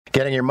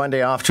Getting your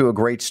Monday off to a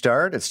great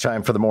start. It's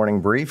time for the morning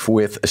brief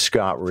with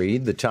Scott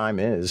Reid. The time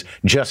is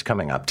just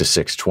coming up to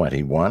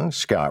 6:21.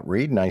 Scott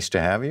Reid, nice to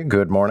have you.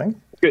 Good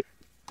morning.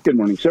 Good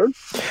morning, sir.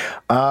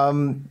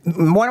 Why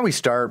don't we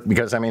start?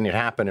 Because, it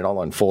happened. It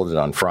all unfolded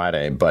on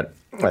Friday, but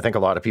I think a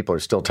lot of people are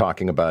still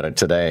talking about it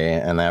today,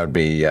 and that would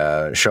be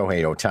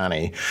Shohei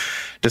Ohtani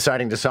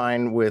deciding to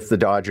sign with the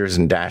Dodgers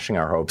and dashing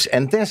our hopes.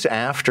 And this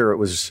after it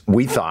was,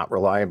 we thought,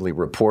 reliably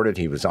reported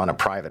he was on a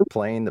private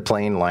plane. The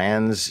plane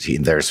lands.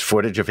 There's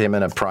footage of him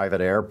in a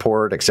private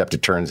airport, except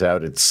it turns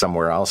out it's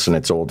somewhere else and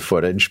it's old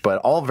footage, but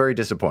all very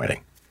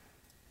disappointing.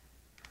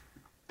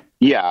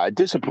 Yeah,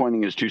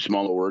 disappointing is too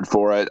small a word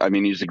for it.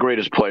 He's the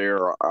greatest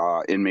player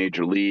in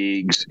major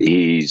leagues.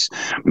 He's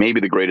maybe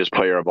the greatest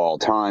player of all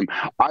time.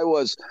 I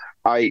was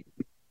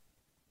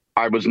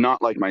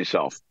not like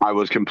myself. I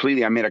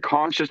made a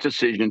conscious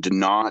decision to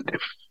not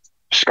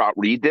Scott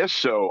Reid this,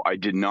 so I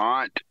did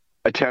not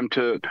attempt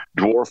to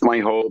dwarf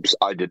my hopes.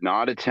 I did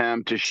not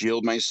attempt to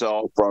shield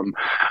myself from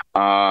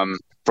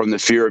the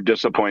fear of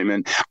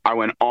disappointment. I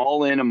went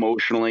all in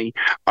emotionally.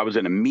 I was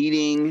in a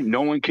meeting.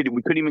 We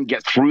couldn't even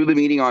get through the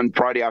meeting on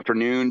Friday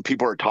afternoon.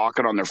 People are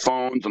talking on their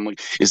phones. I'm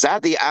like, is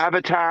that the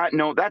avatar?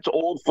 No, that's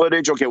old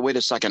footage. Okay, wait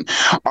a second.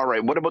 All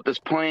right, what about this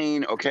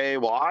plane? Okay,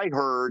 well, I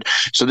heard.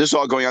 So this is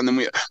all going on.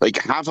 Then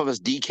half of us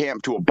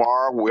decamped to a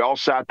bar. We all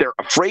sat there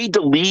afraid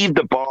to leave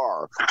the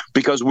bar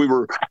because we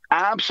were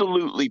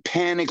absolutely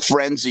panic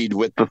frenzied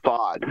with the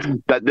thought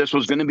that this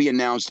was going to be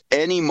announced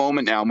any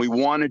moment now. And we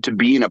wanted to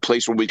be in a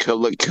place where we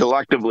could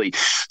collectively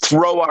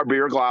throw our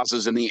beer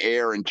glasses in the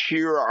air and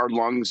cheer our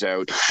lungs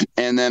out.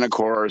 And then, of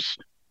course,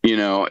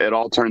 it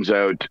all turns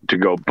out to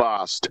go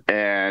bust.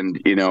 And,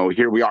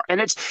 here we are.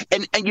 And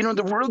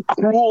the real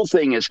cruel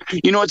thing is,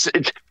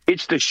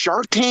 it's the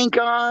Shark Tank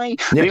guy,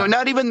 yeah.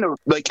 Not even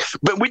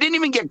but we didn't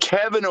even get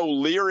Kevin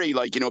O'Leary,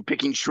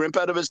 picking shrimp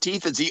out of his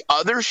teeth. It's the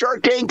other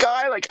Shark Tank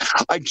guy.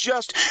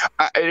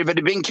 If it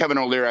had been Kevin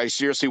O'Leary, I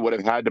seriously would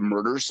have had to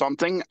murder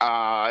something.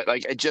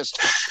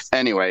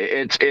 Anyway,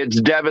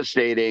 it's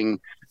devastating.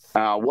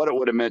 What it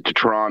would have meant to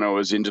Toronto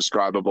is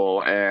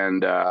indescribable,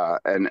 and I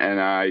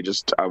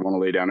want to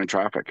lay down in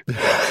traffic.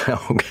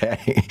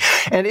 Okay.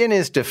 And in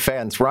his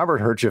defense,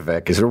 Robert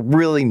Herjavec is a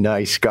really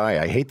nice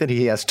guy. I hate that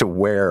he has to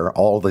wear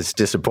all this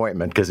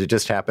disappointment because it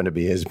just happened to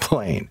be his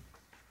plane.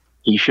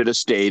 He should have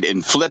stayed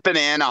in flippin'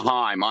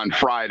 Anaheim on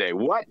Friday.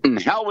 What in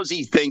hell was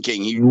he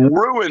thinking? He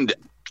ruined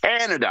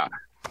Canada.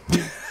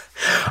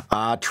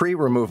 Tree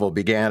removal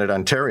began at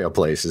Ontario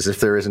Place, as if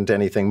there isn't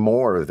anything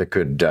more that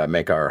could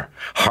make our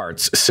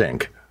hearts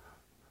sink.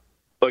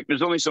 Look,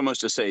 there's only so much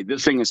to say.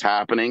 This thing is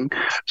happening,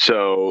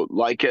 so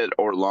like it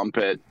or lump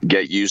it,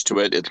 get used to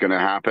it. It's going to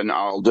happen.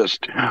 I'll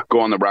just go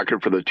on the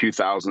record for the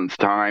 2000th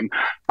time.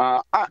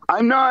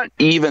 I'm not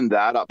even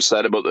that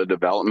upset about the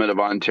development of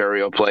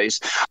Ontario Place.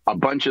 A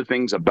bunch of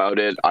things about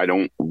it I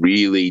don't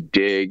really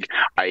dig.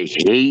 I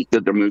hate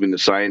that they're moving the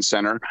Science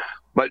Centre.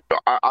 But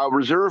I'll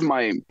reserve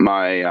my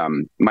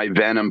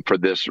venom for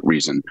this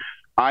reason.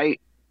 I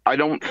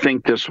don't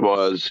think this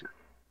was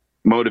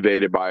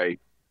motivated by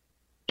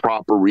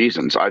proper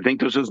reasons. I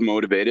think this was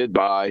motivated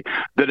by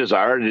the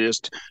desire to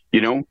just,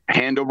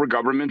 hand over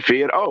government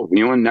fiat. A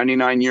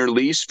 99-year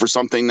lease for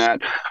something that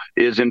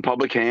is in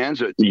public hands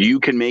that you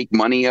can make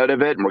money out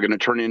of it, and we're going to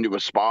turn it into a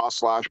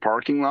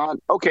spa/parking lot.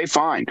 Okay,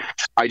 fine.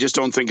 I just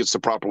don't think it's the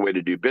proper way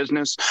to do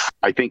business.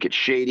 I think it's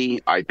shady.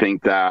 I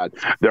think that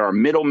there are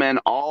middlemen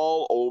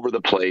all over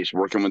the place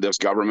working with this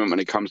government when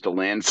it comes to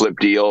land flip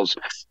deals.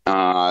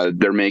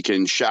 They're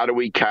making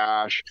shadowy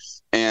cash.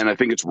 And I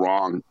think it's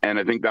wrong, and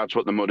I think that's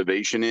what the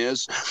motivation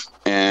is,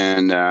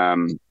 and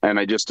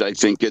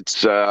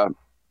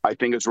I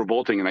think it's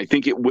revolting, and I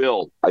think it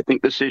will. I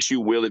think this issue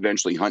will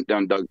eventually hunt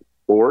down Doug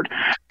Ford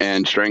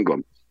and strangle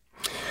him.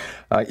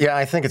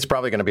 I think it's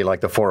probably going to be like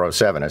the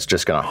 407. It's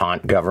just going to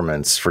haunt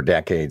governments for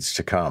decades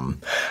to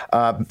come.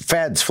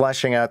 Feds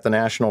fleshing out the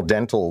National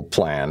Dental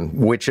Plan,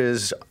 which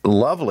is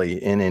lovely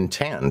in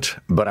intent,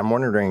 but I'm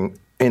wondering,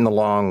 in the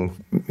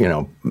long,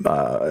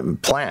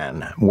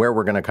 plan, where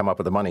we're going to come up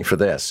with the money for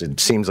this. It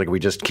seems like we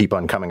just keep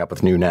on coming up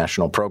with new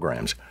national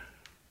programs.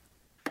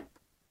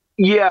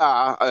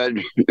 Yeah,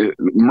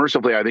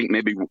 mercifully, I think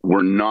maybe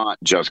we're not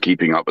just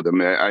keeping up with them.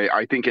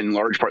 I think in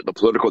large part the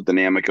political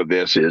dynamic of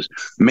this is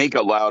make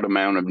a loud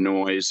amount of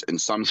noise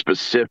and some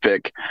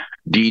specific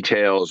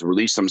details,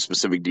 release some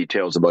specific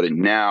details about it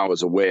now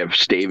as a way of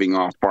staving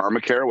off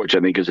pharmacare, which I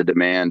think is a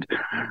demand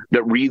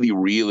that really,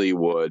 really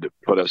would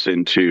put us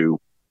into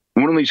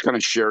one of these kind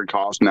of shared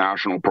cost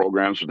national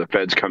programs where the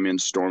feds come in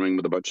storming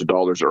with a bunch of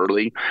dollars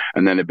early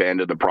and then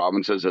abandon the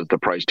provinces as the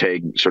price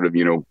tag sort of,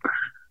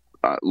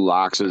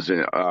 laxes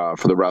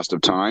for the rest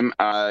of time.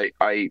 I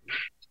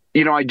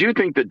do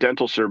think that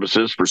dental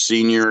services for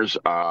seniors,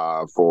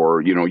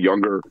 for,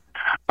 younger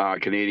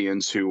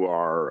Canadians who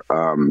are,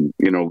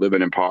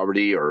 living in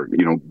poverty or,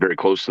 very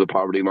close to the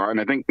poverty line,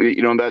 I think,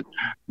 that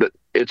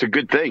it's a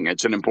good thing.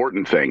 It's an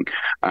important thing.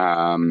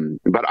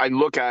 But I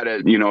look at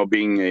it,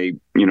 being a,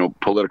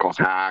 political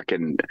hack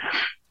and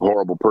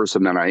horrible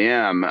person that I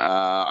am,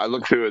 I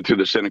look through it through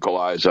the cynical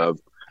eyes of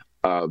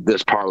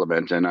this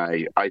parliament. And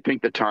I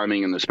think the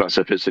timing and the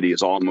specificity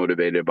is all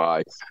motivated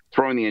by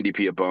throwing the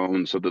NDP a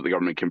bone so that the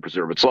government can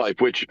preserve its life,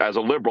 which as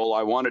a Liberal,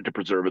 I want it to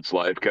preserve its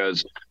life,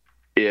 because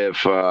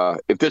if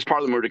this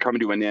parliament were to come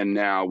to an end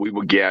now, we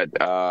would get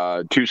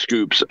 2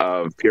 scoops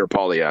of Pierre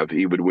Poilievre.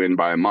 He would win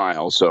by a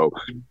mile. So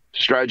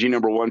strategy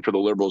number 1 for the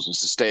Liberals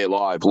is to stay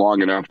alive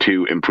long enough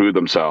to improve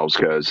themselves,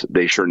 because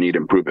they sure need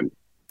improvement.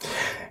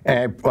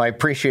 And I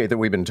appreciate that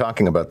we've been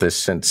talking about this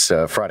since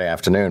Friday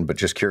afternoon, but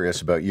just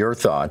curious about your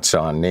thoughts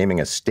on naming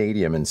a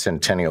stadium in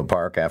Centennial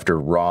Park after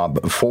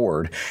Rob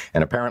Ford.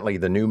 And apparently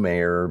the new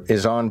mayor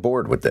is on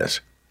board with this.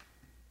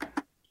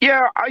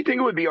 Yeah, I think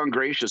it would be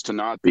ungracious to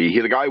not be.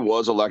 The guy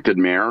was elected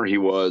mayor. He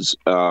was,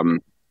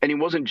 and he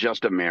wasn't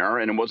just a mayor,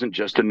 and it wasn't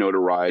just a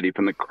notoriety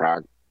from the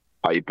crack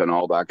pipe and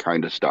all that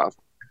kind of stuff.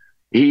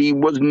 He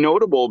was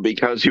notable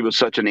because he was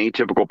such an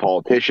atypical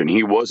politician.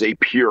 He was a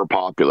pure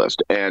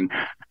populist. And,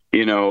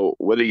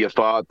 whether you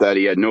thought that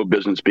he had no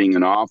business being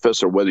in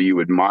office or whether you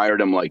admired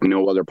him like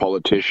no other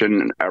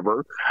politician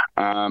ever,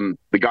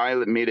 the guy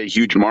that made a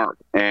huge mark.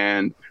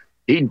 And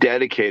he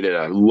dedicated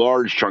a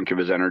large chunk of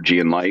his energy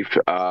in life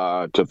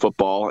to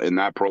football in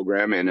that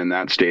program and in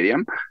that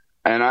stadium.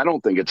 And I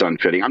don't think it's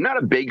unfitting. I'm not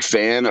a big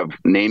fan of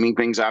naming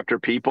things after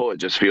people. It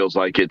just feels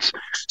like it's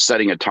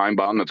setting a time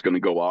bomb that's going to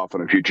go off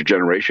on a future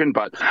generation.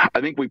 But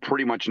I think we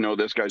pretty much know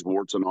this guy's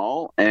warts and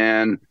all.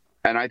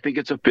 And I think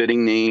it's a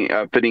fitting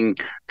thing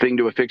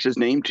to affix his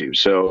name to.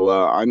 So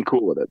I'm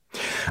cool with it.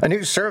 A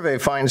new survey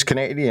finds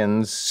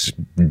Canadians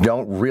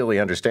don't really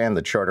understand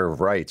the Charter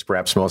of Rights.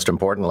 Perhaps most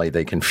importantly,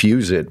 they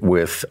confuse it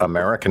with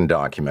American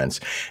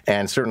documents.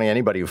 And certainly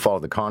anybody who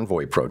followed the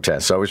convoy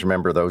protests, I always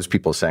remember those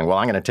people saying, well,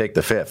 I'm going to take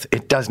the Fifth.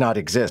 It does not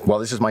exist. Well,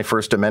 this is my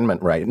First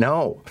Amendment right.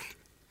 No.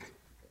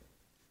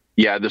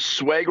 Yeah, the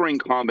swaggering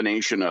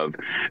combination of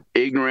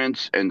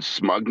ignorance and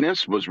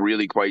smugness was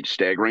really quite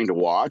staggering to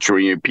watch. Or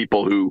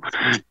people who,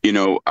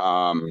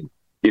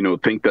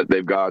 think that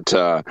they've got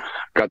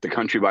the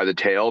country by the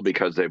tail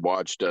because they've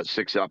watched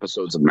 6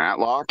 episodes of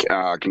Matlock.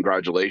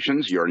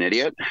 Congratulations, you're an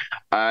idiot.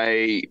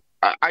 I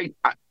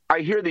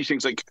hear these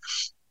things like,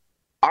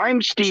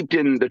 I'm steeped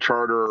in the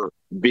Charter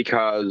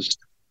because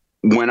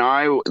when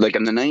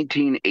in the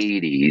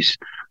 1980s.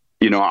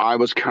 I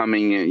was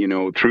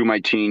coming, through my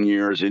teen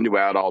years into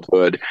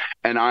adulthood,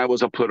 and I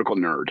was a political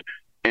nerd.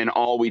 And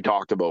all we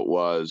talked about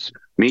was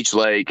Meech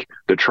Lake,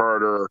 the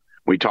Charter.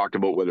 We talked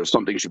about whether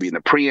something should be in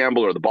the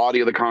preamble or the body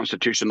of the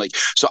Constitution.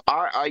 So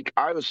I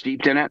was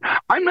steeped in it.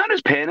 I'm not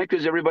as panicked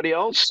as everybody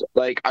else.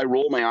 I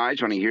roll my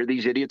eyes when I hear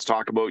these idiots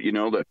talk about,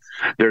 that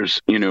there's,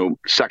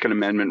 Second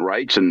Amendment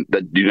rights and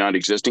that do not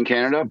exist in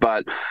Canada.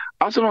 But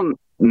I also don't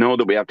know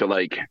that we have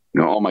to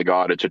oh my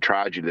God, it's a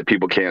tragedy that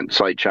people can't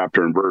cite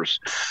chapter and verse,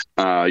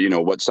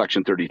 what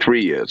Section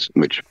 33 is,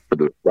 which for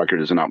the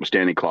record is a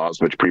notwithstanding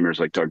clause, which premiers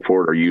like Doug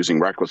Ford are using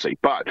recklessly.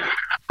 But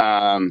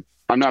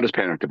I'm not as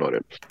panicked about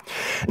it.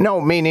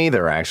 No, me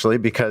neither, actually,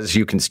 because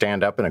you can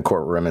stand up in a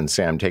courtroom and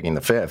say, I'm taking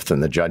the Fifth,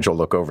 and the judge will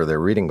look over their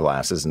reading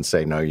glasses and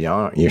say, no,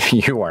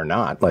 you are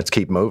not. Let's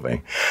keep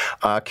moving.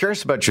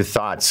 Curious about your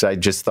thoughts. I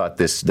just thought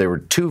there were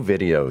 2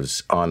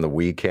 videos on the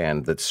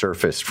weekend that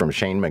surfaced from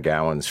Shane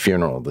MacGowan's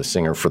funeral, the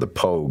singer for the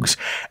Pogues,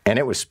 and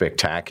it was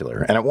spectacular.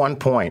 And at one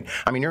point,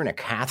 you're in a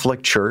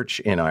Catholic church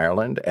in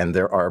Ireland, and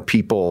there are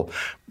people,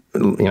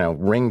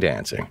 ring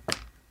dancing.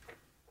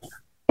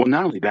 Well,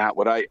 not only that,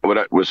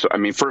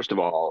 first of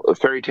all, the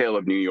fairy tale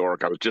of New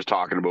York, I was just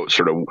talking about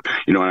sort of,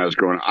 when I was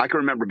growing up, I can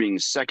remember being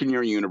second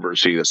year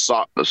university, the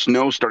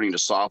snow starting to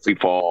softly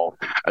fall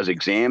as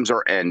exams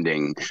are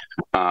ending,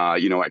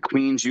 at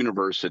Queen's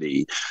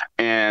University.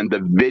 And the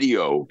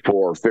video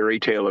for Fairy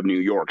Tale of New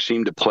York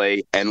seemed to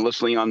play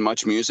endlessly on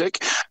Much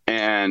Music.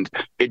 And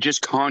it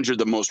just conjured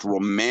the most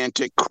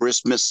romantic,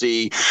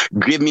 Christmassy,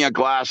 give me a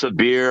glass of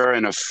beer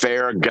and a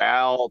fair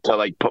gal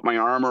to put my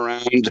arm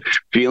around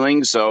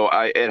feeling. So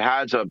it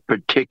has a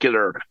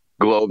particular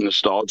glow of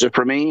nostalgia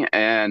for me.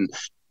 And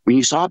when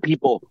you saw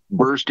people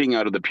bursting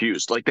out of the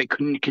pews, they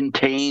couldn't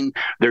contain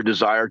their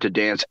desire to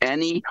dance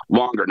any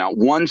longer. Now,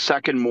 1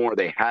 second more,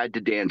 they had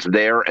to dance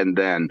there and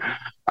then.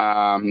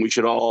 We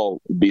should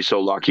all be so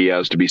lucky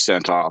as to be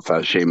sent off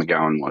as Shane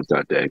MacGowan was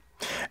that day.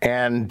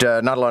 And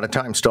not a lot of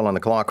time still on the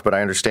clock, but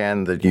I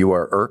understand that you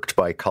are irked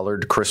by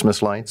colored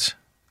Christmas lights.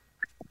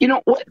 You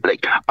know what?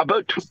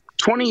 About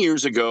 20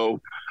 years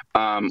ago,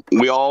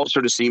 we all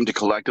sort of seem to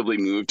collectively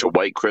move to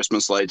white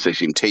Christmas lights. They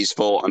seem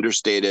tasteful,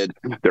 understated.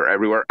 They're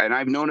everywhere. And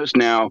I've noticed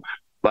now,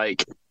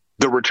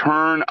 the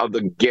return of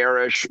the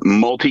garish,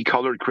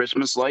 multicolored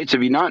Christmas lights.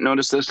 Have you not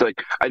noticed this?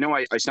 I know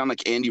I sound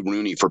like Andy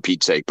Rooney for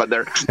Pete's sake, but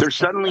they're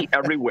suddenly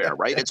everywhere,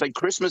 right? It's like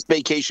Christmas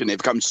Vacation.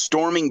 They've come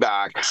storming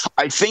back.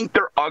 I think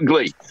they're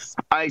ugly.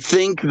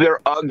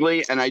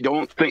 And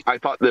I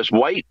thought this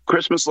white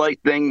Christmas light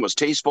thing was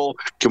tasteful.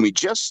 Can we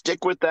just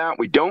stick with that?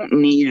 We don't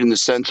need, in the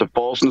sense of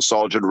false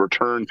nostalgia, to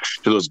return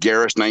to those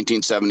garish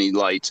 1970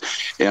 lights.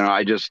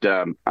 I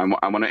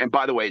want to, and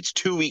by the way, it's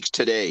 2 weeks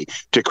today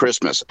to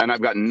Christmas, and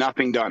I've got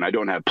nothing done. I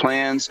don't have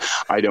plans.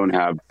 I don't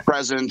have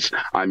presents.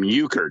 I'm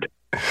euchred.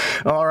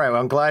 All right.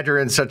 Well, I'm glad you're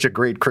in such a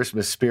great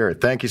Christmas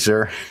spirit. Thank you,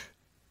 sir.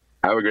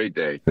 Have a great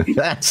day.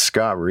 That's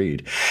Scott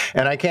Reid.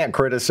 And I can't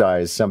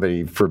criticize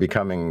somebody for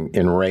becoming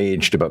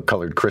enraged about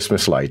colored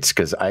Christmas lights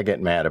because I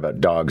get mad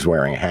about dogs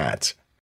wearing hats.